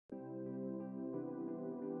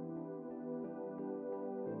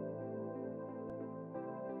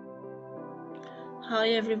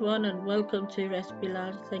Hi everyone and welcome to Recipe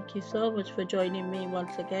Land. Thank you so much for joining me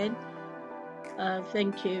once again.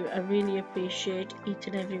 Thank you. I really appreciate each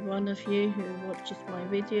and every one of you who watches my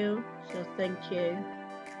video. So thank you.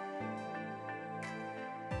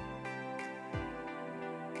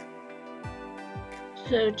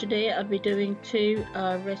 So today I'll be doing two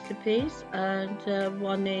recipes, and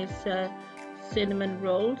one is cinnamon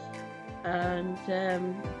rolls, and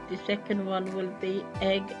the second one will be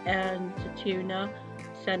egg and tuna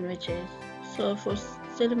sandwiches. So for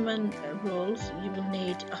cinnamon rolls you will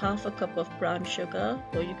need half a cup of brown sugar,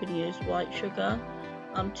 or you can use white sugar.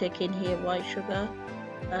 I'm taking here white sugar,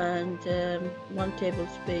 and 1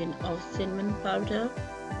 tablespoon of cinnamon powder,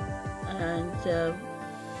 and a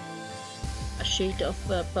sheet of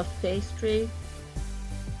puff pastry.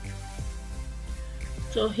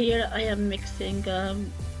 So here I am mixing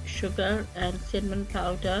sugar and cinnamon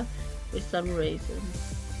powder with some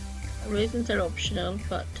raisins. Raisins are optional,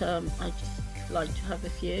 but I just like to have a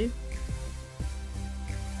few.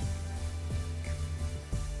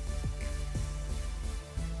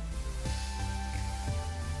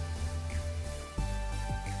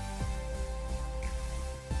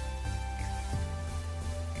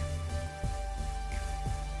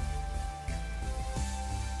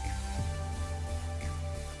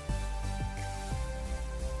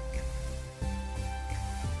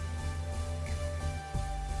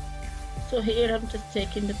 So here I'm just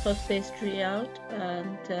taking the puff pastry out,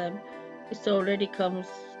 and it's already comes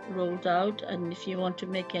rolled out, and if you want to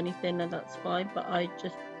make any thinner that's fine, but I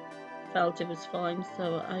just felt it was fine,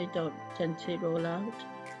 so I don't tend to roll out,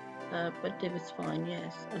 but it was fine,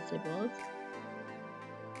 yes, as it was.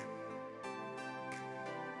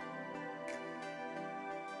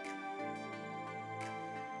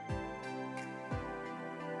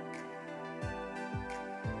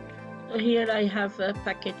 So here I have a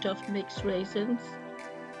packet of mixed raisins,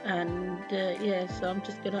 and yeah, so I'm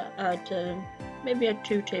just gonna add maybe a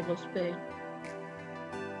 2 tablespoons.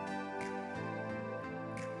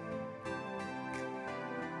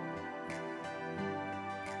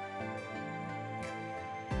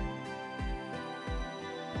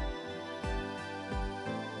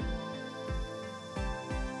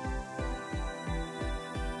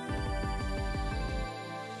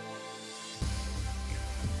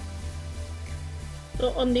 So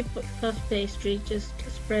on the puff pastry, just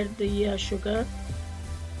spread the sugar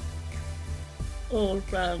all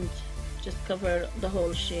round, just cover the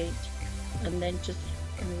whole sheet, and then just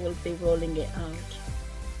we'll be rolling it out.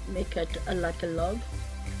 Make it like a log.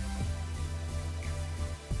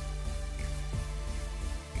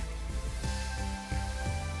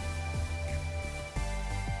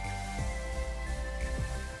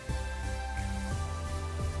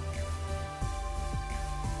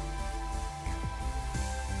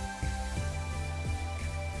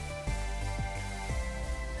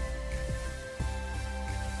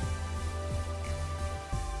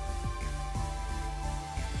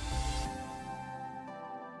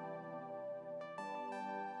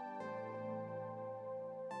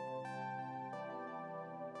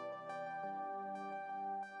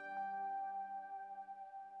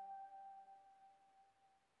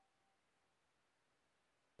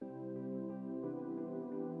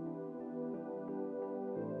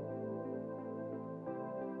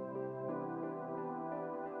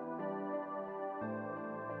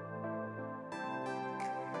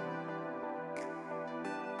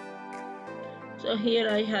 So here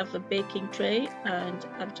I have a baking tray, and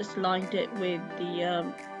I've just lined it with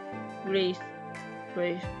the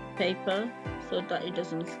grease-proof paper so that it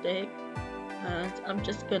doesn't stick. And I'm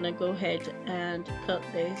just gonna go ahead and cut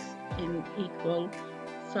this in equal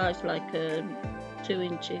size, like 2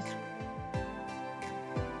 inches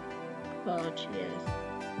apart, yes.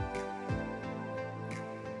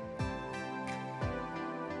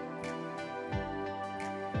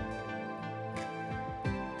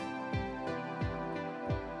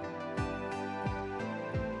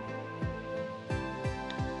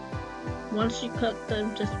 Once you cut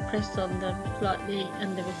them, just press on them slightly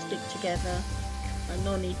and they will stick together, and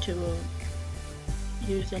no need to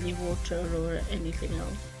use any water or anything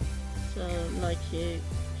else. So like here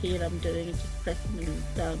I'm doing, just pressing them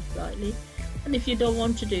down slightly, and if you don't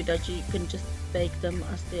want to do that, you can just bake them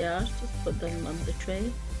as they are, just put them on the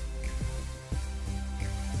tray.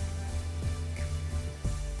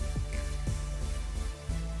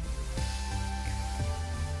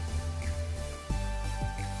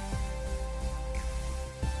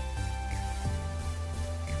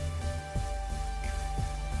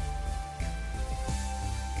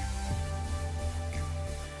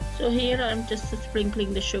 So here I'm just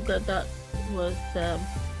sprinkling the sugar that was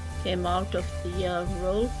came out of the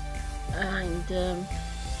rolls. And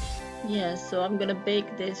yeah, so I'm gonna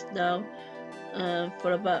bake this now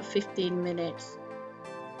for about 15 minutes,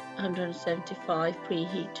 175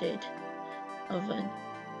 preheated oven.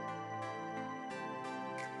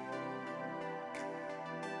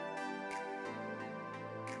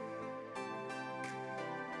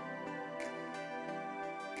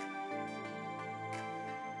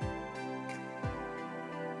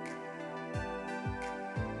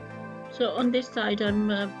 So on this side I'm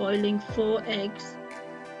boiling 4 eggs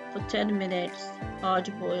for 10 minutes,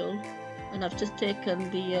 hard boiled, and I've just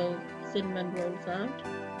taken the cinnamon rolls out,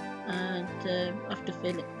 and after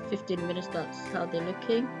 15 minutes that's how they're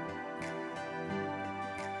looking.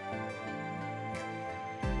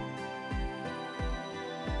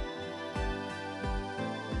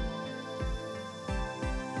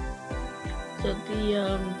 So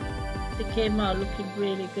they came out looking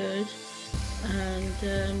really good,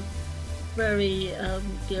 and very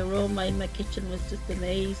the aroma in my kitchen was just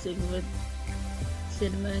amazing with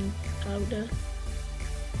cinnamon powder.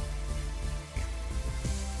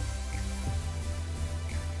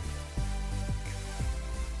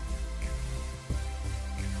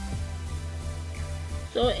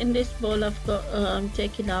 So in this bowl I've got I'm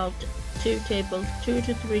taking out 2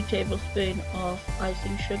 to 3 tablespoons of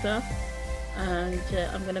icing sugar, and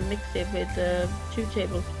I'm going to mix it with 2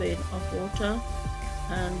 tablespoons of water,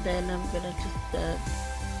 and then I'm going to just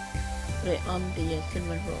put it on the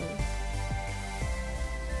cinnamon roll.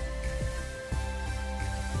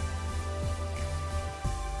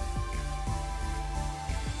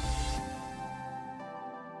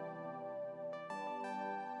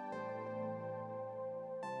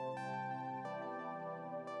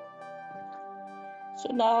 So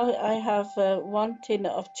now I have 1 tin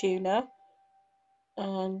of tuna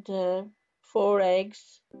and 4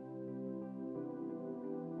 eggs,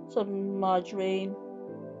 some margarine,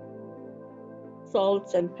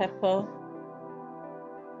 salt and pepper,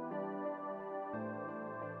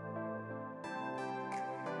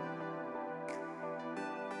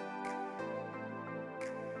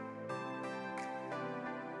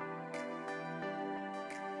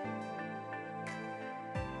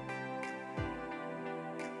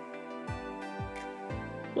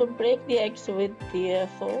 so break the eggs with the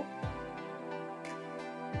fork.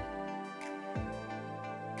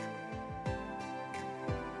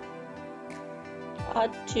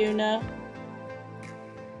 Add tuna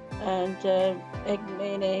and egg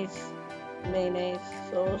mayonnaise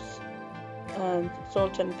sauce, and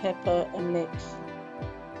salt and pepper, and mix.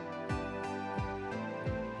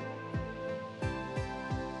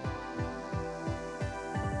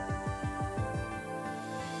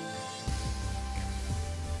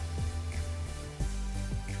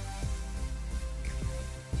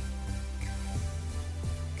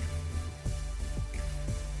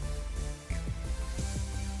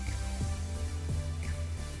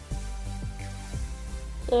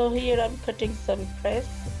 So here I'm cutting some cress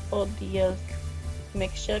for the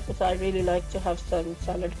mixture, because I really like to have some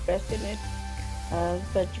salad cress in it,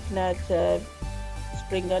 but you can add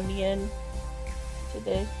spring onion to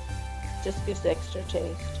this, just gives extra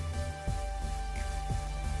taste.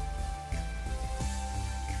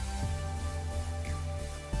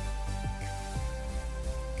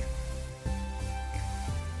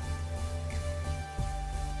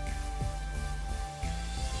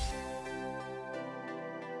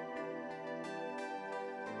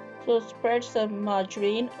 So spread some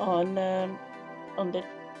margarine on the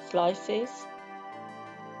slices.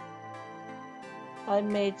 I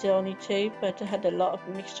made only 2, but I had a lot of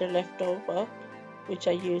mixture left over, which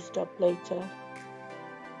I used up later.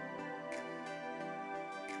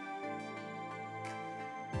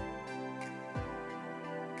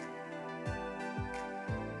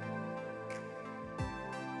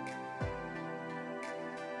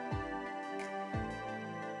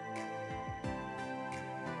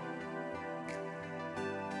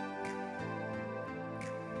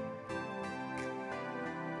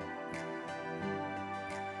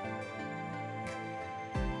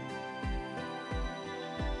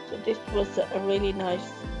 So this was a really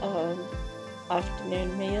nice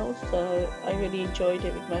afternoon meal, so I really enjoyed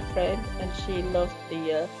it with my friend, and she loved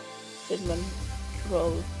the cinnamon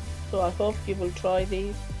rolls. So I hope you will try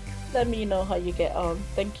these. Let me know how you get on.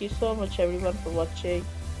 Thank you so much everyone for watching.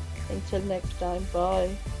 Until next time,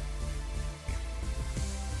 bye.